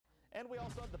And we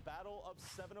also have the Battle of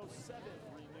 707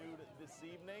 renewed this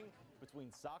evening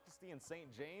between Socastee and St.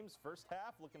 James. First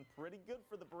half looking pretty good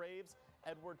for the Braves.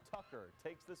 Edward Tucker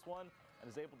takes this one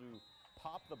and is able to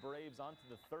pop the Braves onto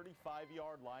the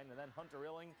 35-yard line, and then Hunter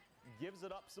Illing gives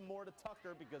it up some more to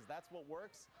Tucker because that's what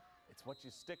works. It's what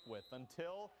you stick with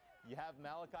until you have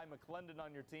Malachi McClendon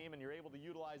on your team and you're able to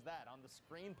utilize that. On the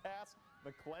screen pass,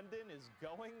 McClendon is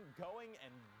going,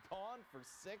 and gone for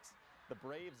 6. The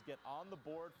Braves get on the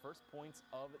board, first points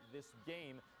of this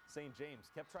game. St. James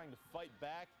kept trying to fight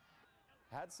back,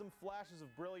 had some flashes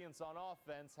of brilliance on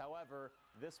offense. However,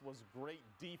 this was great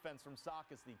defense from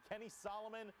Socastee. Kenny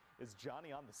Solomon is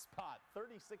Johnny on the spot.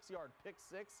 36-yard pick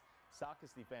 6.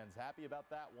 Socastee fans happy about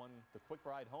that one. The quick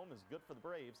ride home is good for the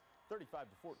Braves.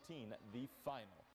 35-14 the final.